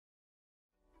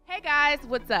guys,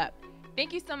 what's up?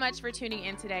 Thank you so much for tuning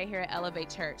in today here at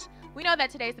Elevate Church. We know that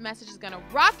today's message is going to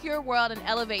rock your world and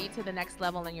elevate you to the next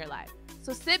level in your life.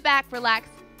 So sit back, relax,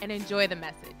 and enjoy the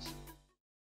message.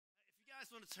 If you guys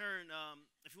want to turn,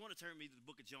 if you want to turn me to the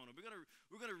book of Jonah,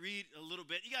 we're gonna read a little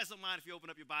bit. You guys don't mind if you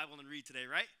open up your Bible and read today,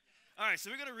 right? All right,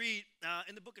 so we're gonna read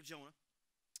in the book of Jonah,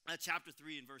 chapter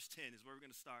 3 and verse 10 is where we're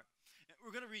gonna start.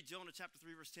 We're gonna read Jonah chapter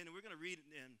 3 verse 10, and we're gonna read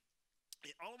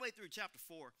it all the way through chapter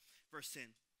 4 verse 10.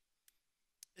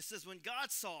 It says, when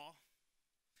God saw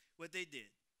what they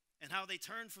did and how they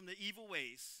turned from the evil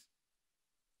ways,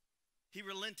 he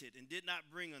relented and did not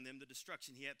bring on them the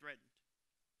destruction he had threatened.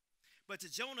 But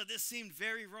to Jonah, this seemed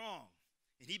very wrong,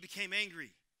 and he became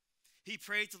angry. He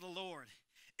prayed to the Lord,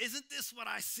 "Isn't this what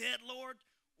I said, Lord,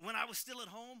 when I was still at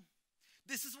home?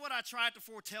 This is what I tried to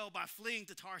foretell by fleeing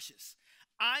to Tarshish.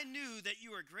 I knew that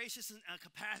you are gracious and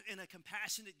a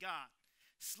compassionate God,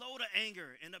 slow to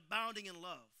anger and abounding in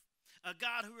love, a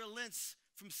God who relents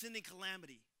from sending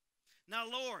calamity. Now,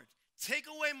 Lord, take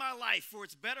away my life, for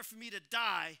it's better for me to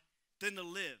die than to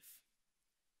live."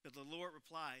 But the Lord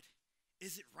replied,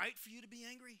 "Is it right for you to be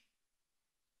angry?"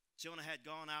 Jonah had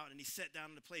gone out, and he sat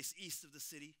down in a place east of the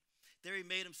city. There he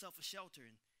made himself a shelter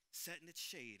and sat in its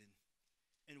shade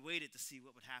and waited to see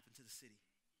what would happen to the city.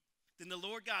 Then the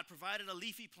Lord God provided a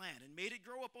leafy plant and made it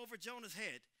grow up over Jonah's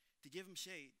head to give him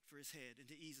shade for his head and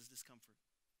to ease his discomfort.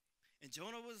 And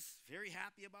Jonah was very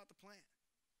happy about the plant.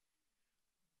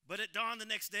 But at dawn the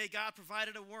next day, God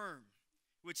provided a worm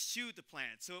which chewed the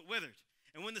plant, so it withered.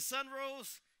 And when the sun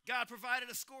rose, God provided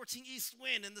a scorching east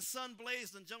wind, and the sun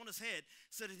blazed on Jonah's head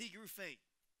so that he grew faint.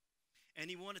 And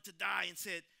he wanted to die and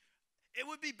said, "It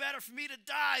would be better for me to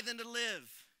die than to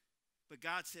live." But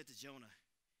God said to Jonah,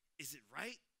 "Is it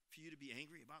right for you to be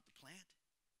angry about the plant?"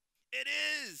 "It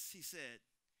is," he said,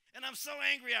 "and I'm so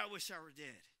angry I wish I were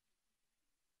dead."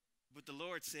 But the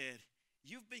Lord said,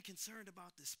 "You've been concerned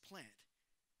about this plant,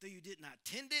 though you did not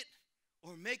tend it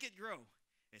or make it grow.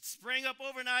 It sprang up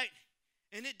overnight,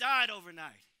 and it died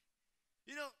overnight."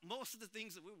 You know, most of the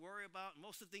things that we worry about,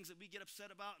 most of the things that we get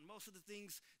upset about, and most of the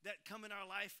things that come in our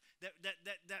life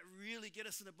that really get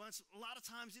us in a bunch, a lot of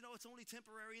times, you know, it's only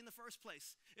temporary in the first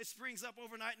place. It springs up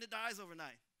overnight, and it dies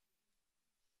overnight.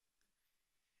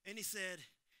 And he said,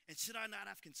 "And should I not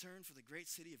have concern for the great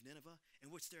city of Nineveh, in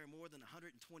which there are more than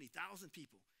 120,000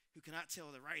 people who cannot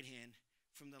tell the right hand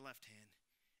from the left hand,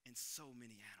 and so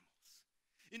many animals?"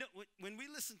 You know, when we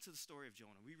listen to the story of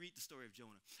Jonah, we read the story of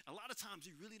Jonah, a lot of times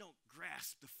we really don't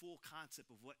grasp the full concept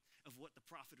of what the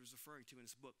prophet was referring to in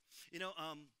this book. You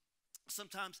know,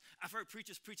 sometimes I've heard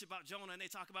preachers preach about Jonah, and they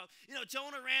talk about, you know,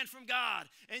 Jonah ran from God,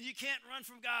 and you can't run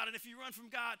from God, and if you run from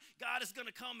God, God is going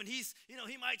to come, and he's, you know,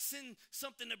 he might send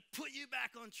something to put you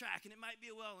back on track, and it might be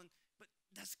a well, but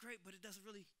that's great, but it doesn't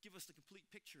really give us the complete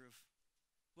picture of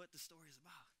what the story is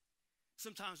about.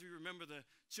 Sometimes we remember the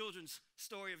children's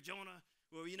story of Jonah,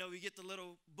 where, you know, we get the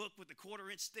little book with the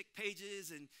quarter-inch thick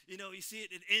pages, and, you know, you see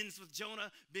it ends with Jonah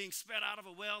being spat out of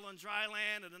a well on dry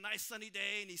land on a nice sunny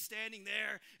day, and he's standing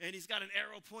there, and he's got an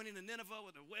arrow pointing to Nineveh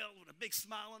with a big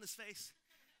smile on his face.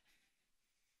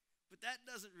 But that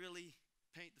doesn't really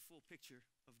paint the full picture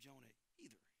of Jonah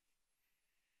either.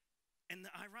 And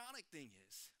the ironic thing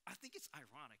is, I think it's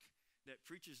ironic that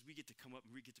preachers, we get to come up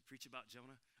and we get to preach about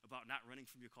Jonah, about not running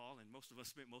from your call, and most of us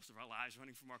spent most of our lives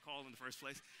running from our call in the first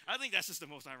place. I think that's just the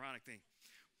most ironic thing.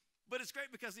 But it's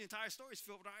great because the entire story is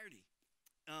filled with irony.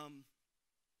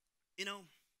 You know,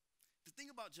 the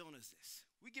thing about Jonah is this: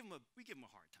 we give him a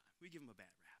hard time, we give him a bad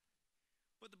rap.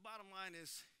 But the bottom line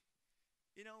is,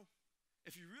 you know,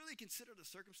 if you really consider the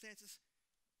circumstances,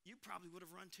 you probably would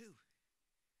have run too.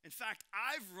 In fact,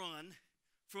 I've run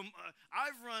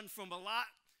from a lot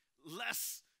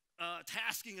less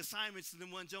tasking assignments than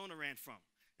one Jonah ran from.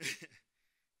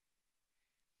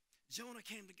 Jonah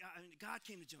came to God, God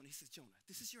came to Jonah. He says, "Jonah,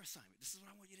 this is your assignment. This is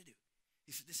what I want you to do."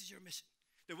 He said, "This is your mission."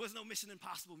 There was no Mission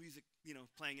Impossible music, you know,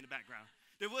 playing in the background.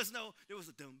 There was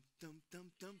a dum, dum,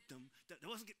 dum, dum, dum. That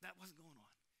wasn't going on.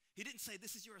 He didn't say,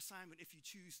 "This is your assignment if you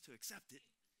choose to accept it."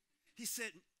 He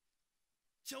said,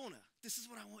 "Jonah, this is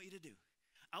what I want you to do.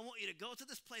 I want you to go to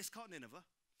this place called Nineveh,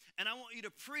 and I want you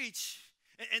to preach."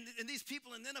 And these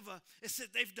people in Nineveh, it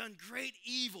said they've done great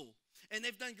evil, and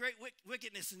they've done great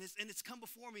wickedness, and it's come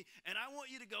before me, and I want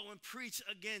you to go and preach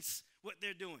against what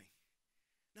they're doing.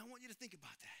 Now, I want you to think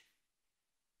about that.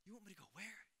 You want me to go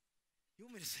where? You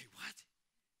want me to say what?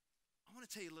 I want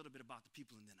to tell you a little bit about the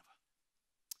people in Nineveh.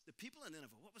 The people in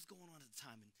Nineveh, what was going on at the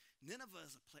time? And Nineveh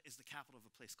is the capital of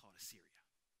a place called Assyria.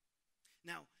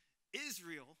 Now,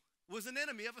 Israel was an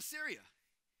enemy of Assyria.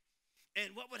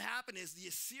 And what would happen is the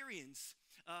Assyrians,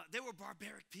 they were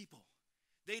barbaric people.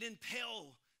 They'd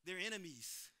impale their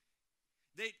enemies.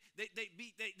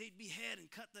 They'd behead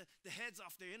and cut the heads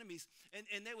off their enemies,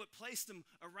 and they would place them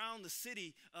around the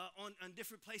city on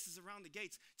different places around the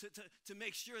gates to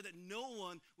make sure that no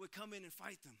one would come in and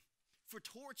fight them. For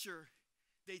torture,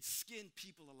 they'd skin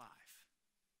people alive.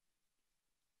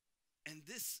 And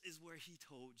this is where he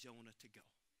told Jonah to go.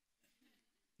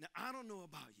 Now, I don't know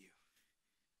about you,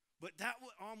 but that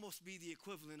would almost be the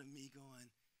equivalent of me going,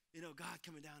 God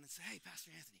coming down and say, hey,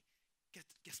 Pastor Anthony,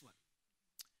 guess what?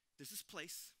 There's this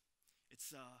place.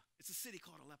 It's a city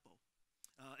called Aleppo.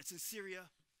 It's in Syria.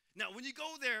 Now, when you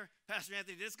go there, Pastor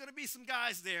Anthony, there's going to be some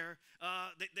guys there.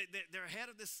 They're head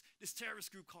of this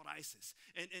terrorist group called ISIS.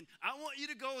 And I want you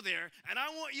to go there, and I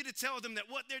want you to tell them that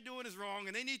what they're doing is wrong,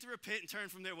 and they need to repent and turn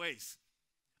from their ways.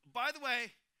 By the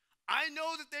way, I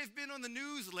know that they've been on the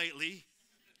news lately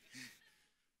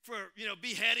for,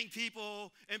 beheading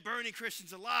people and burning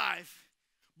Christians alive.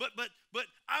 But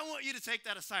I want you to take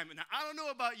that assignment. Now, I don't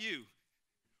know about you,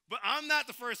 but I'm not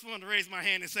the first one to raise my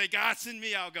hand and say, God, send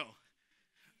me, I'll go.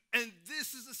 And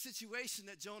this is the situation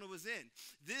that Jonah was in.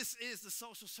 This is the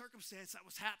social circumstance that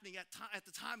was happening at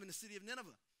the time in the city of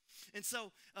Nineveh. And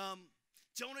so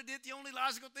Jonah did the only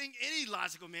logical thing any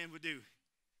logical man would do.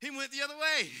 He went the other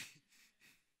way.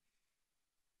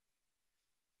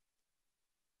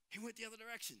 He went the other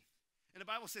direction. And the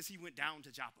Bible says he went down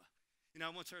to Joppa. I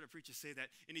once heard a preacher say that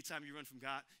anytime you run from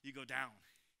God, you go down.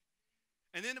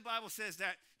 And then the Bible says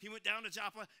that he went down to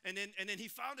Joppa, and then he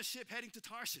found a ship heading to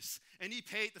Tarshish, and he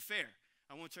paid the fare.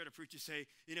 I once heard a preacher say,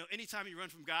 anytime you run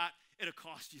from God, it'll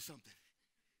cost you something.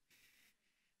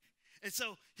 And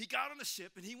so he got on the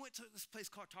ship, and he went to this place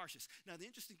called Tarshish. Now, the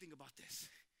interesting thing about this,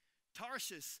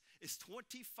 Tarshish is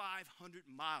 2,500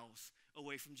 miles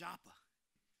away from Joppa.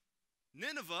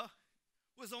 Nineveh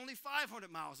was only 500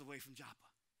 miles away from Joppa.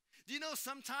 Do you know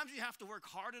sometimes you have to work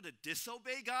harder to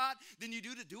disobey God than you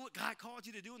do to do what God called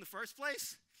you to do in the first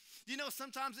place? Do you know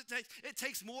sometimes it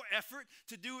takes more effort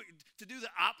to do the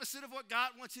opposite of what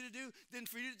God wants you to do than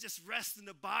for you to just rest and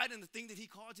abide in the thing that he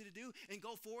called you to do and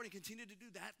go forward and continue to do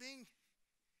that thing?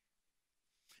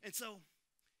 And so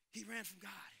he ran from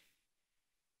God.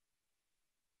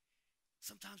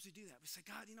 Sometimes we do that. We say,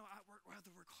 God, I'd rather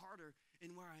work harder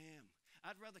in where I am.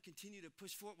 I'd rather continue to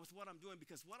push forward with what I'm doing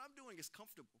because what I'm doing is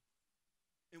comfortable.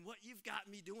 And what you've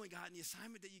got me doing, God, and the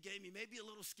assignment that you gave me may be a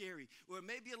little scary or it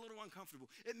may be a little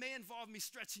uncomfortable. It may involve me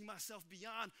stretching myself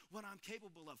beyond what I'm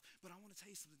capable of. But I want to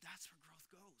tell you something. That's where growth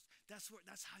goes.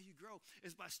 That's how you grow,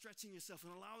 is by stretching yourself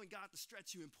and allowing God to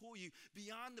stretch you and pull you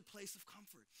beyond the place of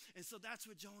comfort. And so that's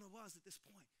where Jonah was at this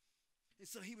point. And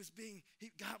so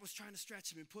God was trying to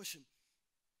stretch him and push him.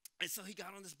 And so he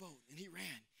got on this boat and he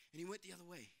ran and he went the other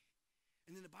way.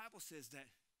 And then the Bible says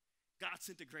that God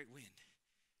sent a great wind.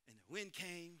 And the wind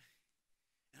came,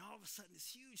 and all of a sudden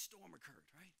this huge storm occurred,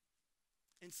 right?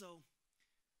 And so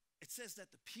it says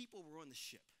that the people were on the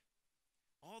ship.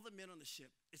 All the men on the ship,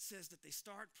 it says that they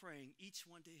start praying, each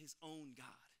one to his own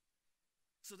God.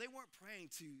 So they weren't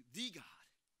praying to the God.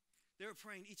 They were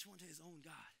praying each one to his own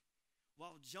God.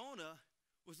 While Jonah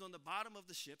was on the bottom of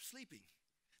the ship sleeping.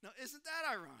 Now, isn't that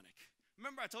ironic?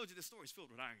 Remember I told you this story is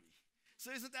filled with irony. So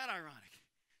isn't that ironic?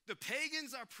 The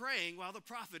pagans are praying while the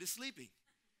prophet is sleeping.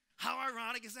 How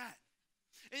ironic is that?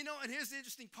 And here's the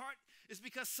interesting part, is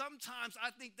because sometimes I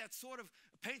think that sort of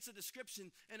paints a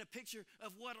description and a picture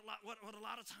of what a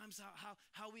lot of times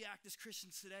how we act as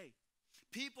Christians today.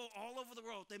 People all over the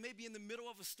world, they may be in the middle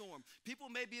of a storm. People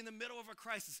may be in the middle of a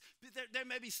crisis. There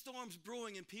may be storms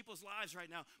brewing in people's lives right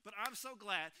now. But I'm so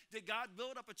glad that God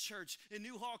built up a church in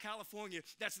Newhall, California,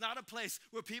 that's not a place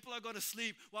where people are going to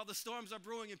sleep while the storms are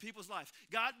brewing in people's life.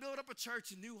 God built up a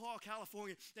church in Newhall,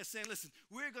 California that's saying, listen,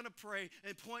 we're going to pray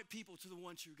and point people to the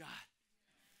one true God.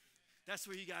 That's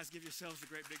where you guys give yourselves a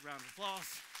great big round of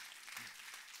applause.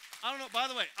 I don't know, by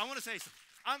the way, I want to say something.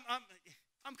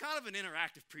 I'm kind of an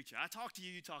interactive preacher. I talk to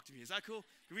you, you talk to me. Is that cool?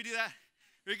 Can we do that?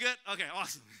 We good? Okay,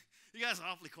 awesome. You guys are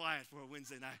awfully quiet for a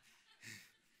Wednesday night.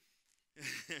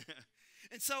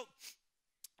 And so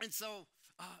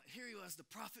here he was, the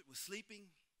prophet was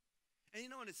sleeping. And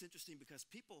it's interesting because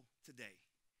people today,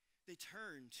 they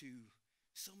turn to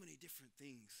so many different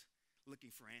things looking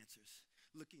for answers,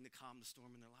 looking to calm the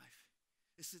storm in their life.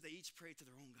 It says they each pray to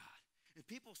their own God. And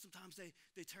people sometimes they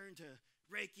turn to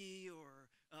Reiki or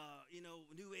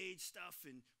New Age stuff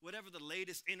and whatever the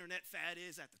latest internet fad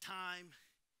is at the time.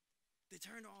 They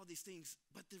turn to all these things,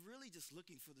 but they're really just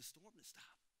looking for the storm to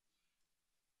stop.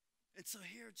 And so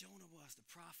here Jonah was, the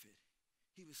prophet.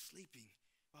 He was sleeping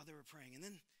while they were praying. And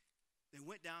then they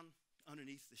went down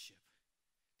underneath the ship.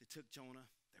 They took Jonah,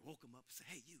 they woke him up and said,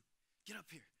 hey, you, get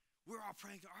up here. We're all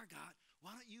praying to our God.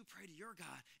 why don't you pray to your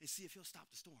God and see if he'll stop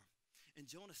the storm? And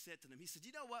Jonah said to them, he said,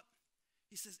 you know what?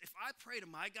 He says, if I pray to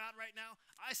my God right now,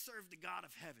 I serve the God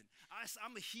of heaven.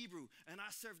 I'm a Hebrew, and I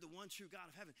serve the one true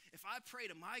God of heaven. If I pray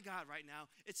to my God right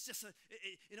now, it's just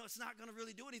it's not going to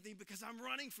really do anything because I'm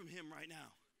running from him right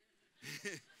now.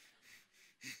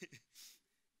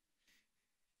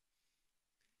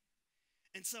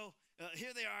 And so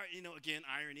here they are, again,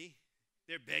 irony.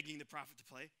 They're begging the prophet to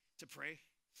pray.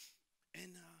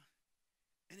 And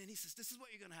then he says, this is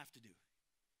what you're going to have to do.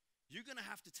 You're going to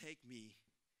have to take me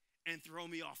and throw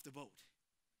me off the boat.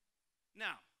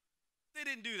 Now, they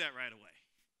didn't do that right away.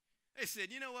 They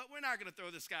said, you know what? We're not going to throw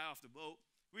this guy off the boat.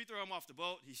 We throw him off the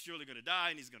boat, he's surely going to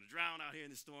die, and he's going to drown out here in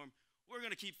the storm. We're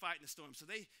going to keep fighting the storm. So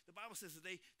the Bible says that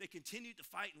they continued to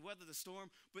fight and weather the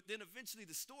storm, but then eventually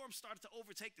the storm started to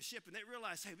overtake the ship, and they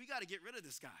realized, hey, we got to get rid of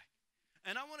this guy.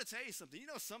 And I want to tell you something.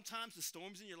 Sometimes the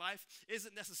storms in your life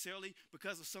isn't necessarily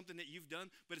because of something that you've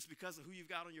done, but it's because of who you've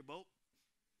got on your boat.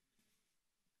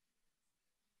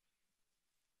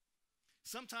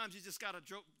 Sometimes you just got to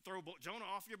throw Jonah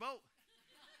off your boat.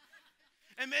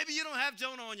 And maybe you don't have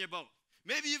Jonah on your boat.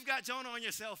 Maybe you've got Jonah on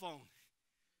your cell phone.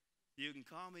 You can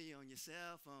call me on your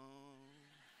cell phone.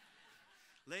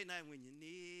 Late night when you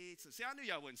need. So, see, I knew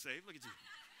y'all wasn't saved. Look at you.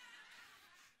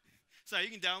 So you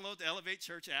can download the Elevate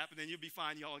Church app, and then you'll be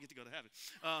fine. You all get to go to heaven.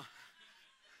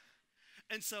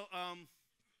 And so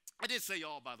I did say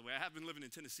y'all, by the way. I have been living in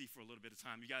Tennessee for a little bit of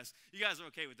time. You guys are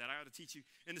okay with that. I ought to teach you.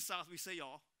 In the South, we say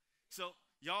y'all. So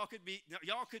y'all could,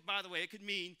 by the way, it could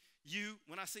mean you.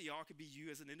 When I say y'all, it could be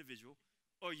you as an individual,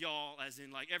 or y'all as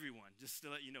in like everyone. Just to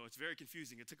let you know, it's very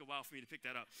confusing. It took a while for me to pick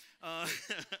that up.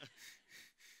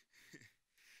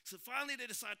 So finally, they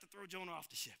decide to throw Jonah off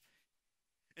the ship.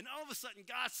 And all of a sudden,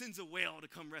 God sends a whale to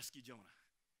come rescue Jonah.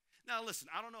 Now, listen,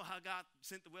 I don't know how God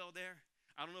sent the whale there.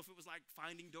 I don't know if it was like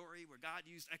Finding Dory where God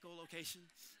used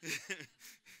echolocation.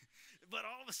 But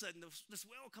all of a sudden, this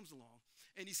whale comes along,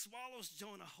 and he swallows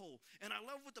Jonah whole. And I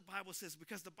love what the Bible says,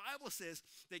 because the Bible says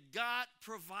that God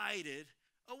provided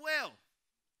a whale.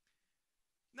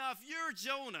 Now, if you're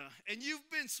Jonah and you've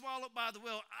been swallowed by the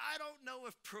whale, I don't know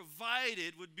if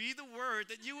provided would be the word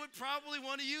that you would probably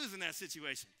want to use in that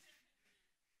situation.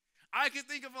 I could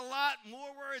think of a lot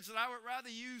more words that I would rather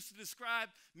use to describe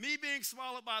me being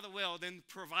swallowed by the whale than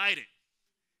provided.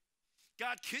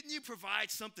 God, couldn't you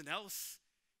provide something else?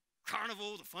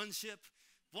 Carnival, the fun ship.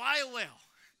 Why a whale?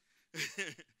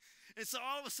 And so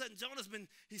all of a sudden,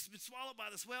 he's been swallowed by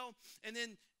this whale, and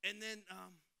then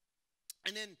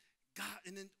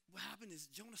what happened is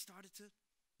Jonah started to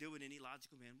do what any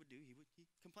logical man would do. He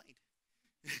complained.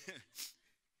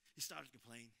 He started to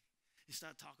complain. He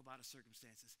started to talk about his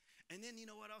circumstances. And then you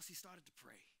know what else? He started to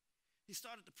pray. He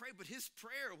started to pray, but his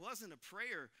prayer wasn't a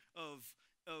prayer of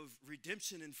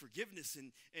redemption and forgiveness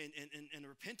and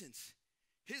repentance.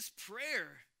 His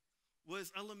prayer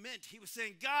was a lament. He was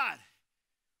saying, God,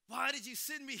 why did you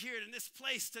send me here in this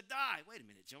place to die? Wait a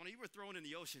minute, Jonah, you were thrown in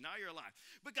the ocean. Now you're alive.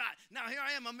 But God, now here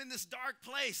I am. I'm in this dark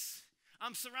place.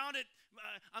 I'm surrounded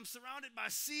by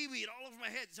seaweed all over my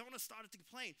head. Jonah started to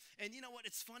complain. And you know what?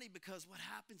 It's funny because what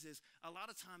happens is a lot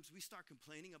of times we start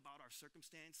complaining about our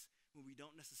circumstance when we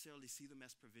don't necessarily see them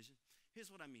as provision.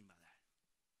 Here's what I mean by that.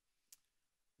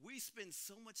 We spend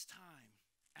so much time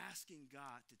asking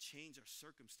God to change our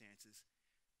circumstances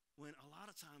when a lot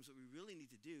of times what we really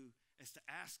need to do is to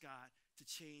ask God to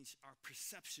change our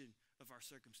perception of our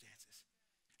circumstances.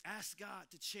 Ask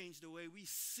God to change the way we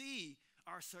see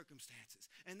our circumstances.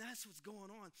 And that's what's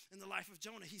going on in the life of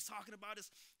Jonah. He's talking about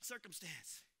his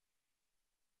circumstance.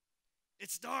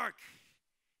 It's dark.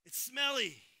 It's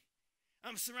smelly.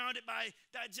 I'm surrounded by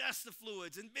digestive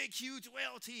fluids and big, huge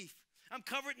whale teeth. I'm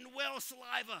covered in whale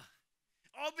saliva.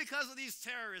 All because of these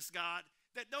terrorists, God,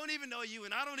 that don't even know you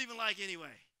and I don't even like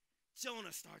anyway.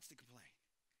 Jonah starts to complain.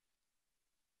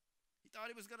 He thought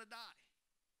he was going to die.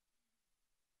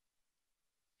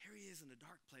 Here he is in a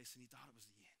dark place, and he thought it was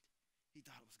the end. He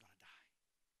thought it was going to die.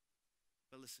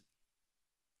 But listen,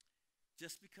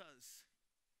 just because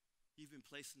you've been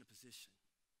placed in a position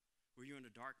where you're in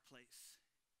a dark place,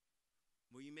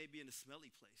 where you may be in a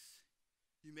smelly place,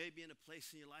 you may be in a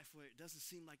place in your life where it doesn't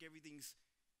seem like everything's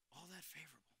all that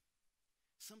favorable.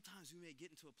 Sometimes we may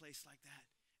get into a place like that.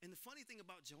 And the funny thing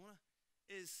about Jonah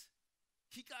is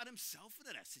he got himself into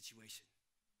that situation.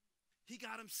 He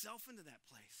got himself into that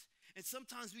place. And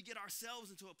sometimes we get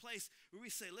ourselves into a place where we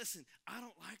say, listen, I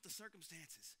don't like the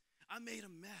circumstances. I made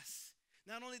a mess.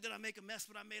 Not only did I make a mess,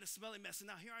 but I made a smelly mess. And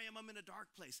now here I am, I'm in a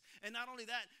dark place. And not only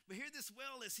that, but here this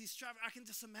whale is, he's traveling. I can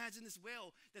just imagine this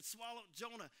whale that swallowed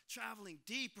Jonah traveling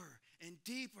deeper and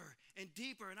deeper and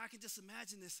deeper. And I can just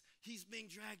imagine this, he's being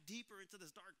dragged deeper into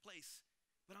this dark place.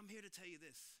 But I'm here to tell you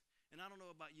this, and I don't know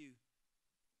about you,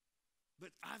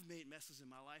 but I've made messes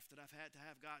in my life that I've had to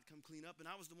have God come clean up, and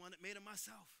I was the one that made them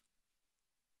myself.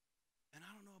 And I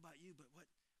don't know about you, but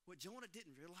what Jonah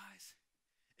didn't realize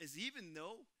is even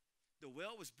though the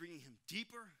well was bringing him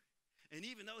deeper, and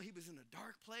even though he was in a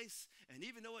dark place, and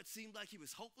even though it seemed like he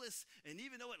was hopeless, and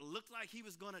even though it looked like he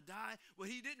was going to die,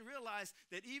 what he didn't realize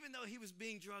that even though he was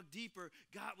being drugged deeper,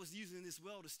 God was using this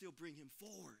well to still bring him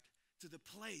forward to the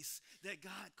place that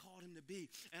God called him to be.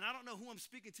 And I don't know who I'm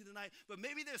speaking to tonight, but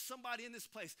maybe there's somebody in this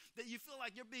place that you feel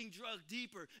like you're being drugged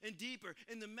deeper and deeper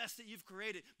in the mess that you've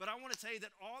created. But I want to tell you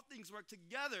that all things work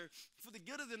together for the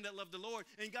good of them that love the Lord,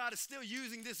 and God is still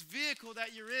using this vehicle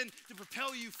that you're in to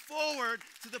propel you forward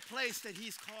to the place that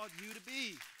he's called you to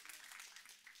be.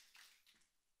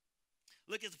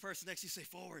 Look at the person next to you, say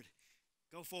forward.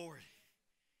 Go forward.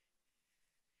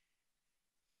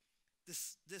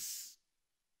 This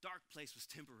dark place was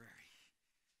temporary.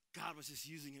 God was just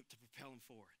using it to propel him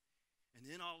forward. And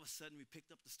then all of a sudden we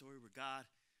picked up the story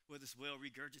where this whale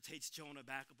regurgitates Jonah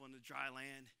back up on the dry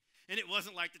land. And it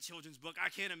wasn't like the children's book. I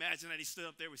can't imagine that he stood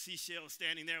up there with seashells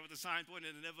standing there with a sign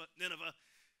pointing to Nineveh.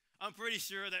 I'm pretty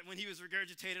sure that when he was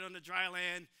regurgitated on the dry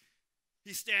land,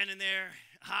 he's standing there,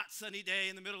 hot sunny day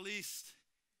in the Middle East,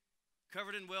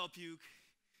 covered in whale puke,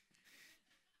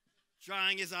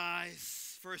 drying his eyes.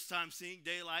 First time seeing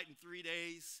daylight in 3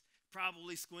 days,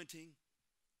 probably squinting.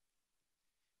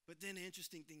 But then an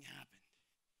interesting thing happened.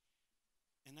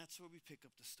 And that's where we pick up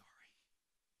the story.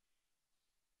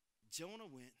 Jonah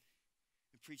went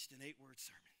and preached an 8-word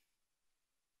sermon.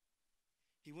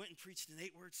 He went and preached an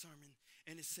 8-word sermon,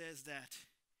 and it says that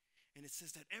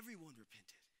everyone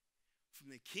repented,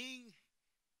 from the king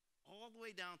all the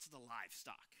way down to the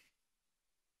livestock.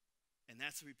 And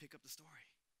that's where we pick up the story.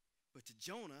 But to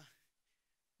Jonah,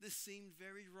 this seemed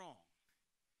very wrong,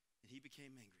 and he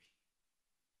became angry.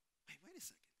 Wait a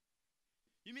second.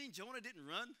 You mean Jonah didn't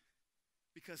run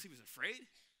because he was afraid?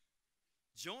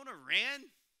 Jonah ran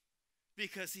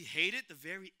because he hated the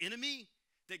very enemy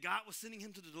that God was sending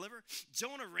him to deliver?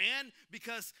 Jonah ran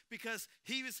because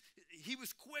he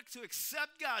was quick to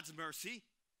accept God's mercy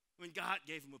when God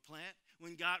gave him a plant,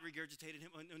 when God regurgitated him,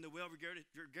 when the whale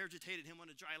regurgitated him on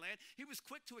the dry land. He was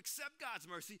quick to accept God's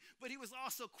mercy, but he was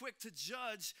also quick to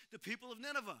judge the people of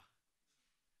Nineveh.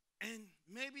 And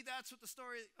maybe that's what the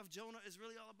story of Jonah is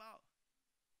really all about.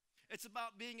 It's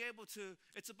about being able to,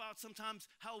 it's about sometimes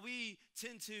how we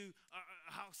tend to,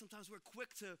 how sometimes we're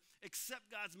quick to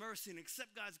accept God's mercy and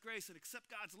accept God's grace and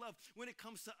accept God's love. When it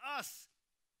comes to us,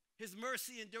 his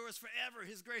mercy endures forever,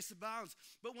 his grace abounds.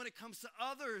 But when it comes to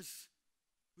others,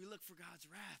 we look for God's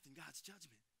wrath and God's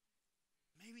judgment.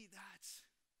 Maybe that's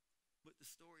what the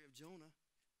story of Jonah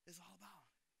is all about.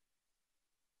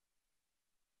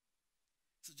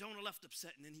 So Jonah left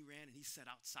upset, and then he ran and he set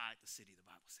outside the city, the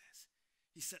Bible says.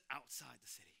 He set outside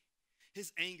the city. His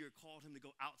anger called him to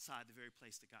go outside the very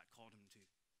place that God called him to.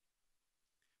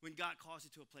 When God calls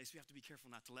you to a place, we have to be careful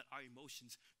not to let our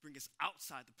emotions bring us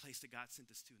outside the place that God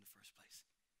sent us to in the first place.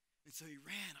 And so he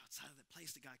ran outside of the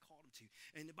place that God called him to.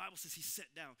 And the Bible says he sat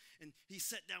down. And he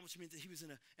sat down, which means that he was in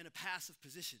a passive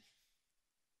position.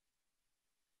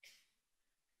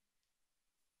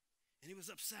 And he was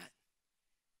upset.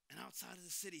 And outside of the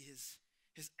city,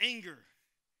 his anger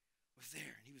was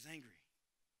there, and he was angry.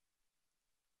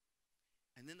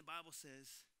 And then the Bible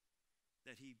says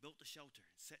that he built a shelter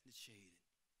and sat in its shade.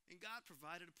 And God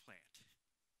provided a plant.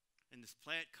 And this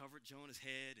plant covered Jonah's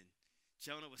head, and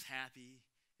Jonah was happy.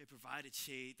 It provided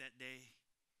shade that day.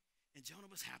 And Jonah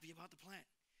was happy about the plant.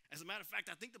 As a matter of fact,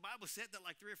 I think the Bible said that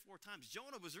like 3 or 4 times.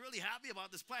 Jonah was really happy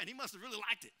about this plant. He must have really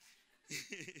liked it.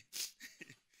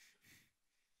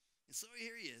 And so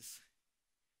here he is.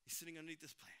 He's sitting underneath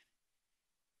this plant.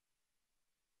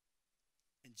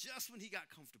 And just when he got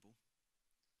comfortable,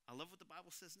 I love what the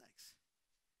Bible says next.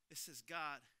 It says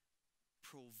God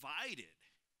provided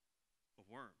a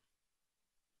worm.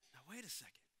 Now wait a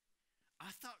second.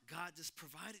 I thought God just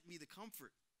provided me the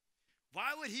comfort.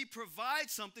 Why would he provide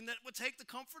something that would take the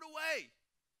comfort away?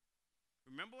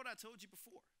 Remember what I told you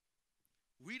before.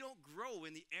 We don't grow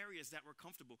in the areas that we're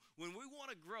comfortable. When we want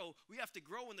to grow, we have to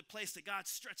grow in the place that God's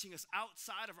stretching us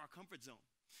outside of our comfort zone.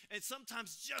 And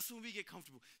sometimes just when we get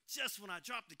comfortable, just when I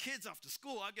drop the kids off to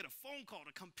school, I get a phone call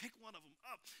to come pick one of them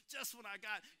up. Just when I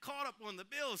got caught up on the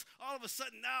bills, all of a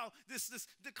sudden now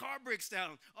the car breaks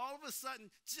down. All of a sudden,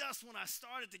 just when I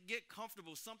started to get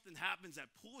comfortable, something happens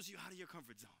that pulls you out of your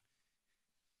comfort zone.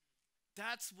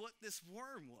 That's what this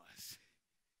worm was.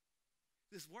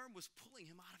 This worm was pulling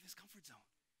him out of his comfort zone.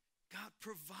 God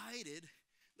provided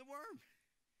the worm.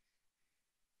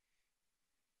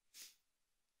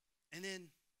 And then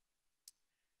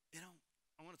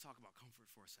I want to talk about comfort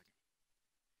for a second.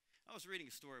 I was reading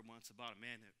a story once about a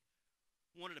man that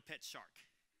wanted a pet shark.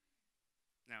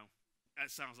 Now,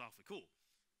 that sounds awfully cool.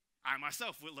 I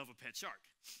myself would love a pet shark.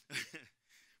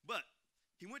 But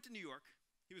he went to New York.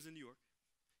 He was in New York.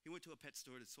 He went to a pet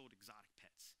store that sold exotic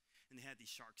pets. And they had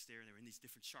these sharks there, and they were in these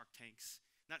different shark tanks.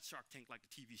 Not Shark Tank like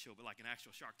the TV show, but like an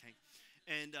actual shark tank.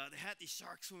 And they had these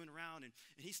sharks swimming around, and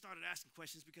he started asking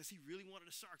questions because he really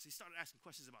wanted the sharks. He started asking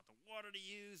questions about the water to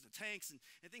use, the tanks, and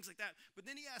things like that. But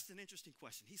then he asked an interesting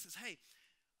question. He says, hey,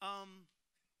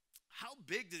 how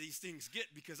big do these things get?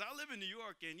 Because I live in New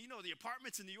York, and you know the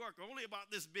apartments in New York are only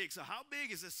about this big. So how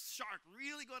big is this shark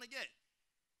really going to get?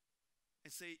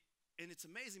 And it's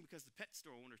amazing because the pet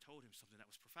store owner told him something that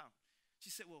was profound.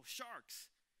 She said, well, sharks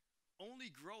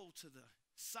only grow to the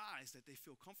size that they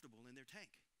feel comfortable in their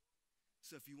tank.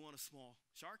 So if you want a small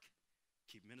shark,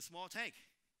 keep them in a small tank.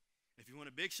 If you want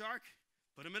a big shark,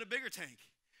 put them in a bigger tank,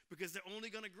 because they're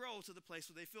only going to grow to the place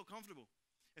where they feel comfortable.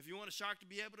 If you want a shark to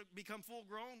be able to become full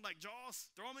grown like Jaws,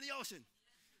 throw them in the ocean.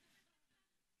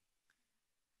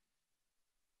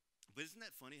 But isn't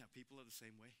that funny how people are the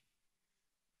same way?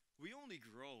 We only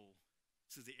grow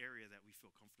to the area that we feel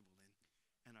comfortable in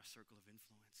and our circle of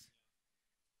influence.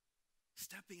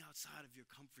 Stepping outside of your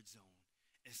comfort zone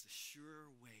is the sure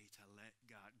way to let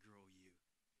God grow you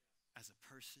as a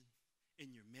person,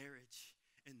 in your marriage,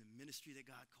 in the ministry that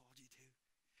God called you to.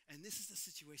 And this is the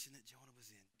situation that Jonah was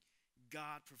in.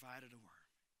 God provided a worm.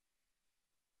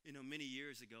 You know, many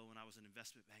years ago when I was an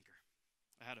investment banker,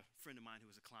 I had a friend of mine who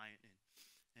was a client,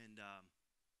 and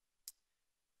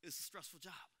it was a stressful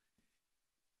job.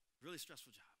 Really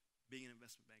stressful job, being an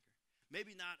investment banker.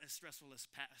 Maybe not as stressful as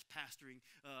pastoring,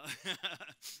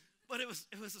 but it was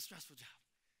a stressful job.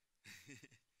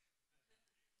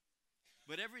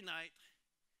 But every night,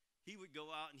 he would go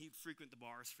out and he'd frequent the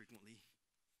bars frequently.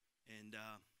 And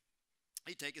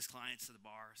he'd take his clients to the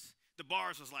bars. The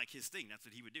bars was like his thing. That's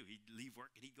what he would do. He'd leave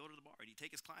work and he'd go to the bar and he'd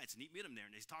take his clients and he'd meet them there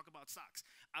and they'd talk about stocks.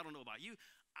 I don't know about you.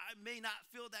 I may not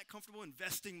feel that comfortable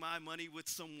investing my money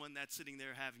with someone that's sitting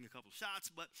there having a couple of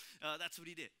shots, but that's what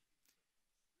he did.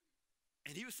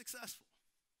 And he was successful.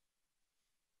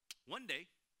 One day,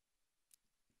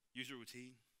 usual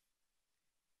routine,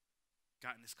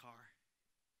 got in his car,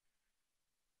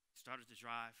 started to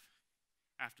drive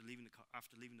after leaving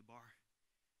the bar,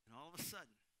 and all of a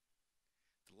sudden,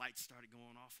 the lights started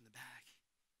going off in the back.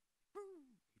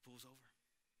 He pulls over.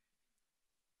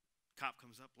 Cop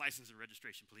comes up, license and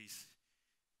registration, please.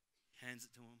 He hands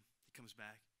it to him. He comes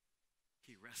back.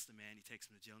 He arrests the man. He takes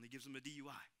him to jail, and he gives him a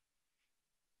DUI.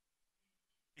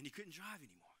 And he couldn't drive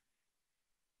anymore,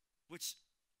 which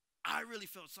I really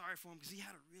felt sorry for him because he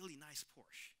had a really nice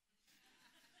Porsche.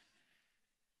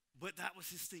 But that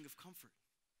was his thing of comfort.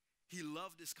 He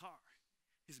loved his car.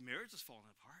 His marriage was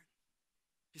falling apart.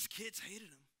 His kids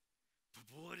hated him. But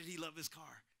boy, did he love his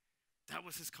car. That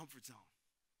was his comfort zone.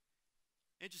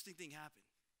 Interesting thing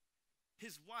happened.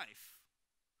 His wife,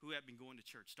 who had been going to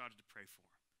church, started to pray for him.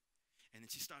 And then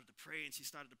she started to pray, and she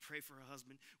started to pray for her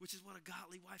husband, which is what a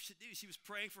godly wife should do. She was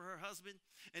praying for her husband,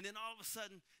 and then all of a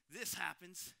sudden, this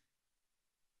happens.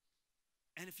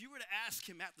 And if you were to ask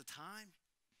him at the time,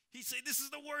 he'd say, this is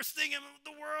the worst thing in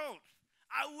the world.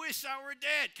 I wish I were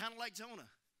dead, kind of like Jonah.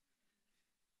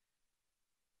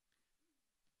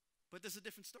 But there's a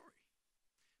different story.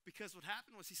 Because what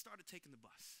happened was he started taking the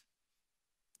bus.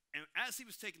 And as he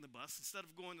was taking the bus, instead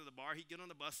of going to the bar, he'd get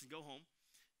on the bus and go home.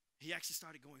 He actually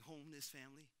started going home to his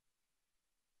family.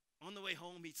 On the way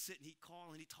home, he'd sit and he'd call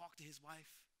and he'd talk to his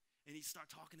wife. And he'd start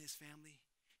talking to his family.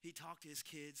 He'd talk to his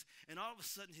kids. And all of a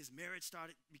sudden, his marriage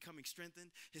started becoming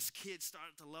strengthened. His kids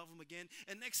started to love him again.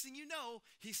 And next thing you know,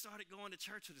 he started going to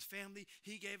church with his family.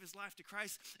 He gave his life to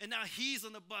Christ. And now he's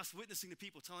on the bus witnessing to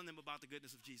people, telling them about the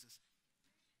goodness of Jesus.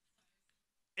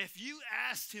 If you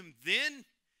asked him then,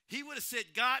 he would have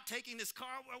said God taking this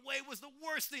car away was the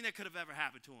worst thing that could have ever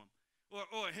happened to him.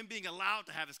 Or him being allowed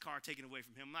to have his car taken away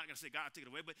from him. I'm not going to say God took it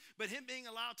away, but him being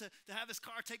allowed to have his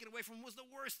car taken away from him was the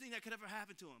worst thing that could ever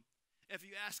happen to him. If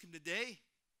you ask him today,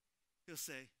 he'll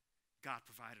say, God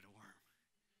provided a worm.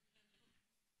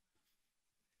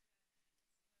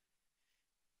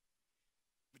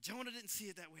 But Jonah didn't see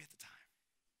it that way at the time.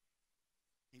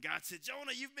 And God said,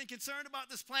 Jonah, you've been concerned about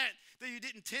this plant that you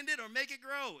didn't tend it or make it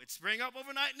grow. It sprang up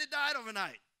overnight and it died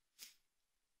overnight.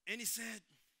 And he said,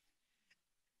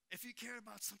 if you cared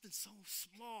about something so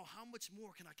small, how much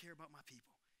more can I care about my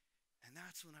people? And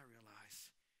that's when I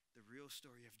realized the real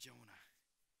story of Jonah.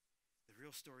 The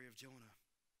real story of Jonah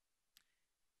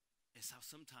is how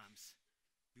sometimes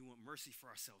we want mercy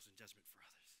for ourselves and judgment for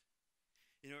others.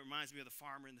 You know, it reminds me of the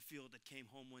farmer in the field that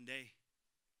came home one day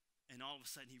And all of a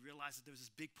sudden, he realized that there was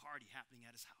this big party happening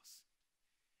at his house.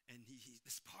 And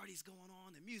this party's going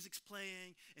on, the music's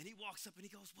playing, and he walks up and he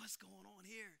goes, "What's going on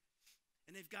here?"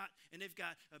 And they've got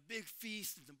a big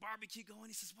feast and some barbecue going.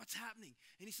 He says, "What's happening?"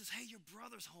 And he says, "Hey, your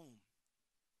brother's home.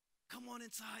 Come on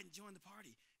inside and join the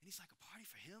party." And he's like, "A party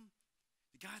for him?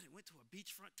 The guy that went to a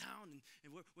beachfront town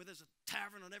and where there's a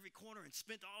tavern on every corner and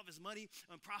spent all of his money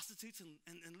on prostitutes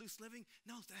and loose living?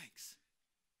 No, thanks."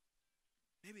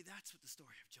 Maybe that's what the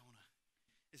story of Jonah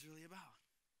is really about.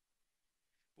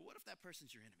 But what if that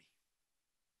person's your enemy?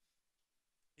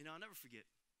 I'll never forget,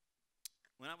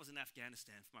 when I was in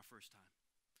Afghanistan for my first time,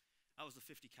 I was a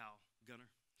 50 cal gunner,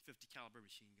 50 caliber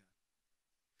machine gun.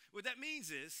 What that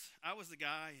means is I was the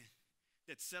guy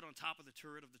that sat on top of the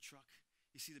turret of the truck.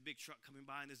 You see the big truck coming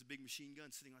by, and there's a big machine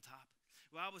gun sitting on top.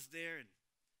 Well, I was there,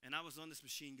 and I was on this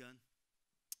machine gun.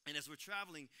 And as we're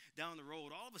traveling down the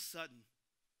road, all of a sudden,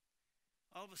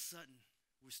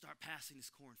 we start passing this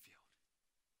cornfield.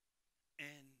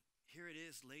 And here it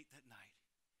is late that night.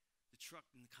 The truck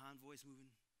and the convoy's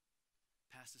moving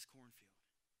past this cornfield.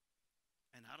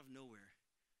 And out of nowhere,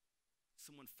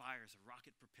 someone fires a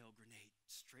rocket-propelled grenade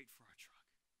straight for our truck.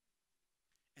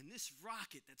 And this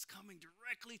rocket that's coming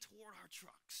directly toward our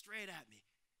truck, straight at me,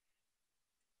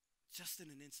 just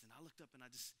in an instant, I looked up and I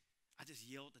just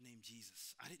yelled the name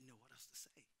Jesus. I didn't know what else to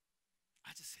say.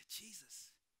 I just said,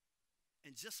 "Jesus."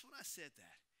 And just when I said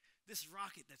that, this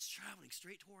rocket that's traveling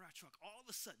straight toward our truck, all of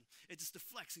a sudden, it just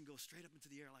deflects and goes straight up into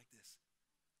the air like this.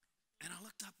 And I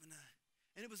looked up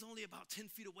and it was only about 10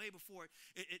 feet away before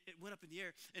it went up in the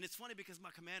air. And it's funny because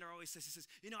my commander always says, he says,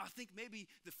 "I think maybe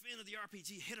the fin of the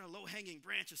RPG hit a low-hanging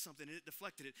branch or something and it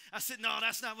deflected it." I said, "No,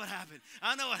 that's not what happened.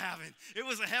 I know what happened. It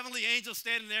was a heavenly angel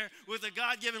standing there with a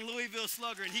God-given Louisville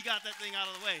slugger, and he got that thing out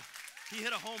of the way. He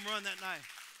hit a home run that night."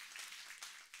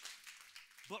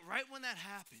 But right when that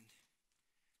happened,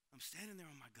 I'm standing there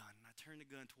on my gun, and I turn the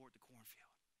gun toward the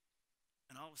cornfield.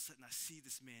 And all of a sudden, I see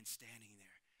this man standing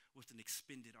there with an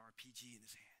expended RPG in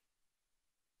his hand.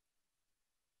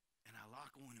 And I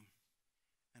lock on him,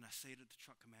 and I say to the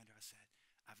truck commander, I said,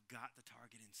 "I've got the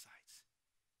target in sights."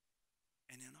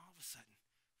 And then all of a sudden,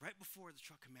 right before the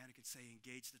truck commander could say,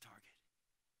 "Engage the target,"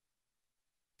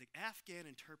 the Afghan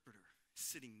interpreter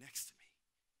sitting next to me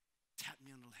tapped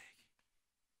me on the leg.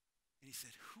 And he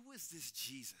said, "Who is this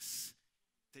Jesus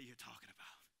that you're talking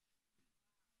about?"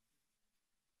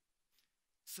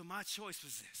 So my choice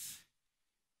was this.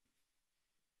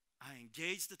 I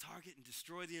engage the target and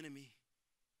destroy the enemy,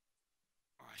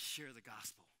 or I share the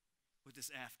gospel with this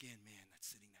Afghan man that's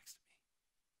sitting next to me.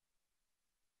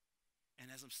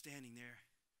 And as I'm standing there,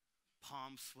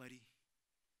 palms sweaty,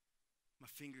 my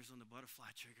fingers on the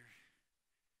butterfly trigger,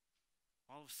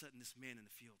 all of a sudden this man in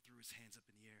the field threw his hands up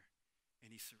in the air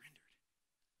and he surrendered.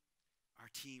 Our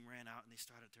team ran out and they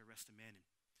started to arrest the man.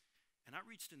 And I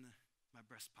reached in my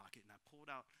breast pocket and I pulled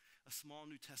out a small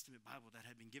New Testament Bible that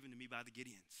had been given to me by the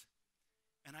Gideons.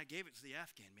 And I gave it to the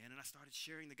Afghan man and I started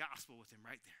sharing the gospel with him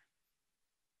right there.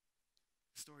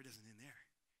 The story doesn't end there.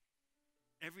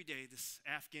 Every day this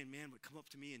Afghan man would come up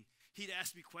to me and he'd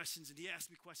ask me questions, and he asked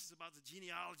me questions about the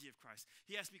genealogy of Christ.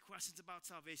 He asked me questions about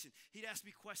salvation. He'd ask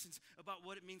me questions about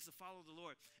what it means to follow the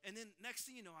Lord. And then next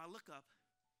thing you know, I look up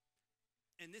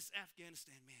and this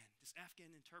Afghanistan man, this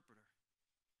Afghan interpreter,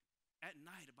 at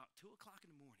night about 2 o'clock in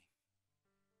the morning,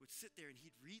 would sit there and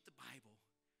he'd read the Bible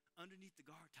underneath the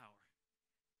guard tower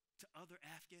to other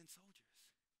Afghan soldiers.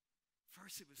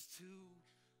 First it was 2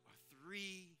 or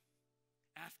 3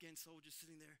 Afghan soldiers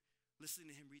sitting there listening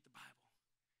to him read the Bible.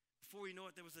 Before you know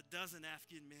it, there was a dozen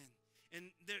Afghan men.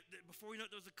 And before you know it,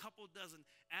 there was a couple dozen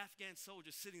Afghan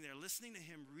soldiers sitting there listening to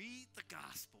him read the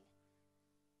gospel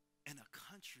in a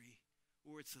country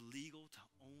where it's illegal to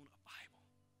own a Bible.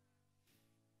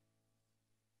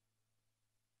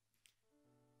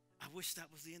 I wish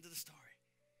that was the end of the story.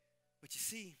 But you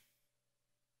see,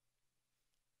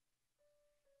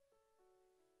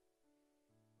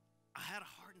 I had a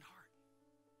hardened heart.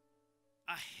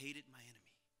 I hated my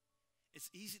enemy. It's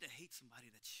easy to hate somebody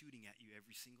that's shooting at you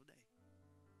every single day.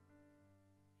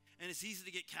 And it's easy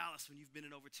to get callous when you've been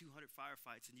in over 200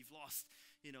 firefights and you've lost,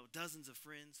 dozens of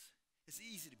friends. It's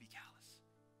easy to be callous.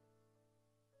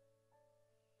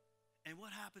 And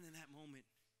what happened in that moment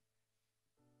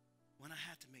when I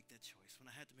had to make that choice, when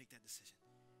I had to make that decision?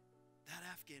 That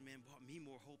Afghan man brought me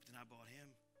more hope than I brought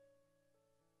him.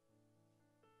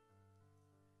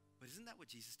 But isn't that what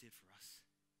Jesus did for us?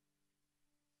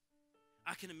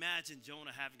 I can imagine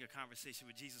Jonah having a conversation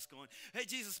with Jesus going, hey,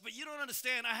 Jesus, but you don't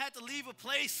understand. I had to leave a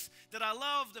place that I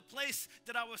loved, a place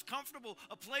that I was comfortable,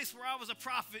 a place where I was a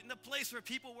prophet, and a place where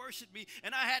people worshiped me.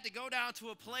 And I had to go down to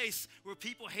a place where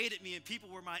people hated me and people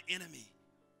were my enemy.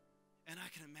 And I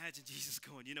can imagine Jesus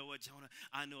going, you know what, Jonah,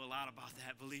 I know a lot about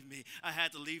that. Believe me, I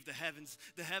had to leave the heavens,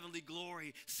 the heavenly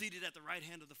glory, seated at the right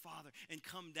hand of the Father, and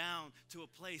come down to a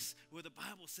place where the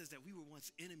Bible says that we were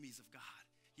once enemies of God,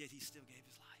 yet he still gave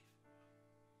his life.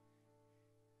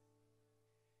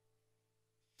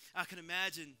 I can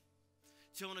imagine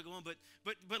Jonah going,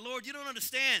 but Lord, you don't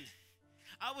understand.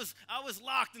 I was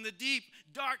locked in the deep,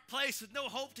 dark place with no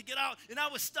hope to get out, and I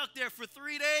was stuck there for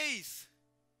 3 days.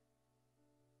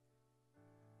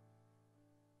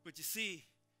 But you see,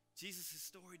 Jesus'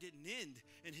 story didn't end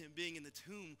in him being in the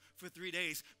tomb for 3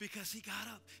 days, because he got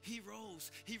up, he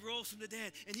rose from the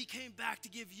dead, and he came back to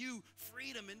give you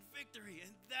freedom and victory.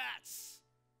 And that's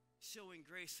showing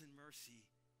grace and mercy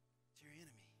to your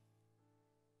enemy.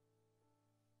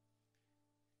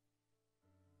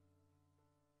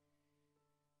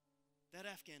 That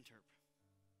Afghan Terp,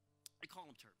 I call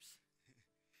them Terps,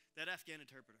 that Afghan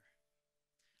interpreter.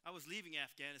 I was leaving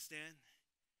Afghanistan,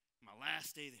 my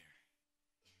last day there.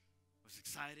 I was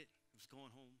excited, I was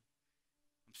going home.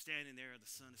 I'm standing there, the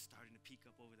sun is starting to peek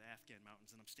up over the Afghan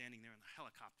mountains, and I'm standing there in the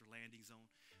helicopter landing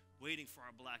zone, waiting for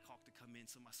our Black Hawk to come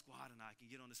in so my squad and I can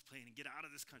get on this plane and get out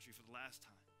of this country for the last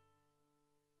time.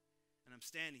 And I'm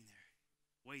standing there,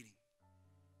 waiting.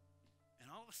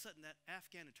 And all of a sudden, that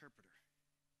Afghan interpreter,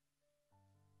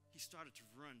 he started to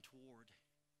run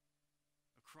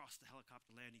across the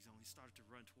helicopter landing zone. He started to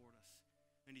run toward us.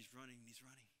 And he's running, and he's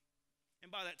running.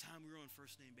 And by that time, we were on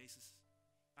first name basis.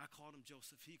 I called him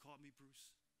Joseph. He called me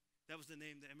Bruce. That was the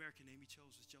American name he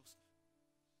chose, was Joseph.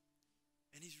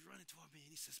 And he's running toward me,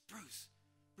 and he says, Bruce,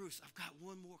 I've got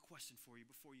one more question for you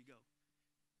before you go.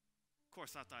 Of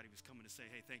course, I thought he was coming to say,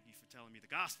 hey, thank you for telling me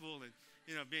the gospel and,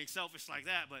 being selfish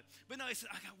like that. But no, he said,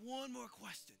 I got one more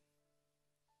question.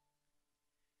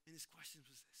 And his question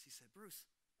was this. He said, Bruce,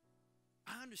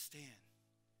 I understand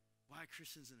why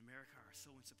Christians in America are so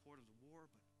in support of the war,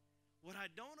 but what I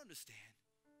don't understand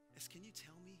is, can you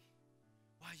tell me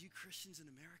why you Christians in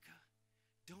America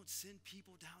don't send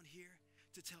people down here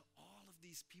to tell all of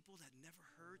these people that never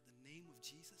heard the name of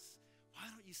Jesus? Why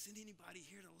don't you send anybody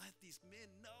here to let these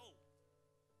men know?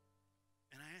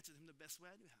 And I answered him the best way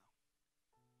I knew how.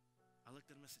 I looked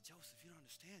at him and said, Joseph, you don't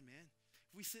understand, man.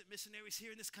 If we sent missionaries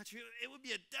here in this country, it would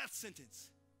be a death sentence.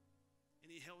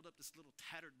 And he held up this little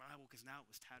tattered Bible, because now it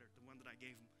was tattered, the one that I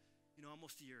gave him,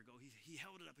 almost a year ago. He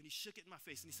held it up and he shook it in my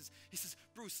face, and he says,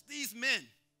 Bruce, these men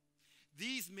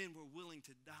were willing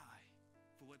to die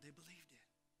for what they believed in.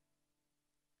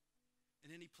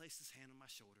 And then he placed his hand on my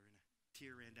shoulder, and a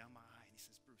tear ran down my eye, and he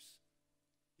says, Bruce,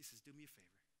 do me a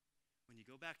favor. When you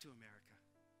go back to America,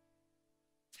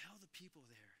 tell the people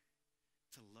there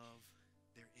to love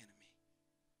their enemy.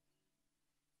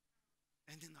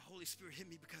 And then the Holy Spirit hit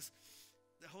me, because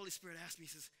the Holy Spirit asked me,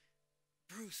 he says,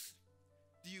 Bruce,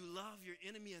 do you love your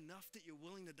enemy enough that you're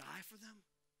willing to die for them?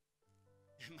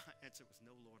 And my answer was,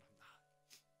 no, Lord, I'm not.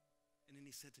 And then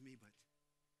he said to me,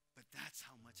 but that's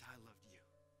how much I loved you,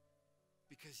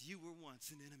 because you were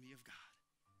once an enemy of God,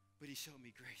 but he showed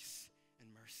me grace and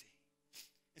mercy.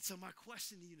 And so my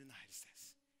question to you tonight is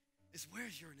this,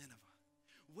 where's your Nineveh?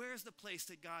 Where's the place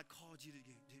that God called you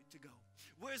to go?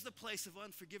 Where's the place of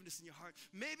unforgiveness in your heart?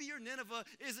 Maybe your Nineveh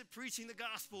isn't preaching the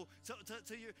gospel to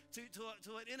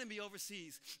an enemy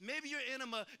overseas. Maybe your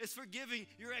Nineveh is forgiving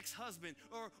your ex-husband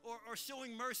or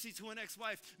showing mercy to an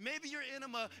ex-wife. Maybe your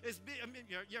Nineveh is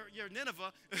your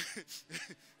Nineveh. I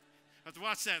have to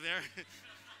watch that there.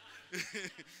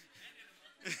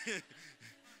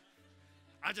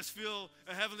 I just feel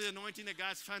a heavenly anointing that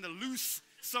God's trying to loose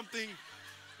something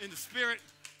in the spirit.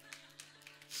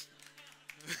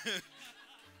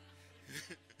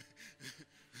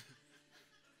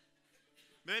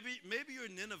 Maybe you're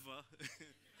Nineveh.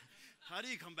 How do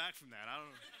you come back from that? I don't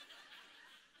know.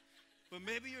 But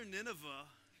maybe you're Nineveh.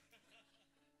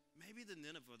 Maybe the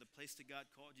Nineveh, the place that God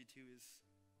called you to, is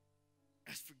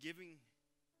as forgiving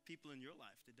people in your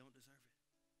life that don't deserve it.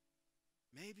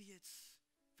 Maybe it's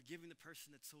forgiving the person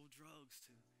that sold drugs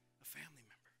to a family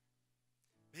member.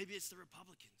 Maybe it's the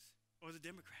Republicans or the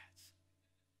Democrats.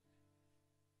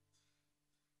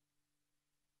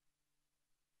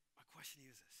 My question to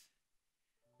you is this: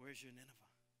 where's your Nineveh?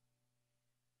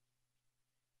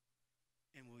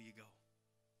 And will you go?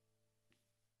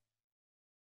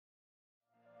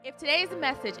 If today's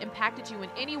message impacted you in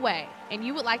any way and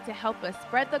you would like to help us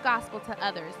spread the gospel to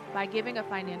others by giving a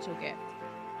financial gift,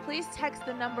 please text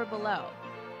the number below.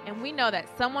 And we know that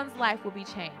someone's life will be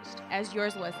changed as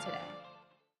yours was today.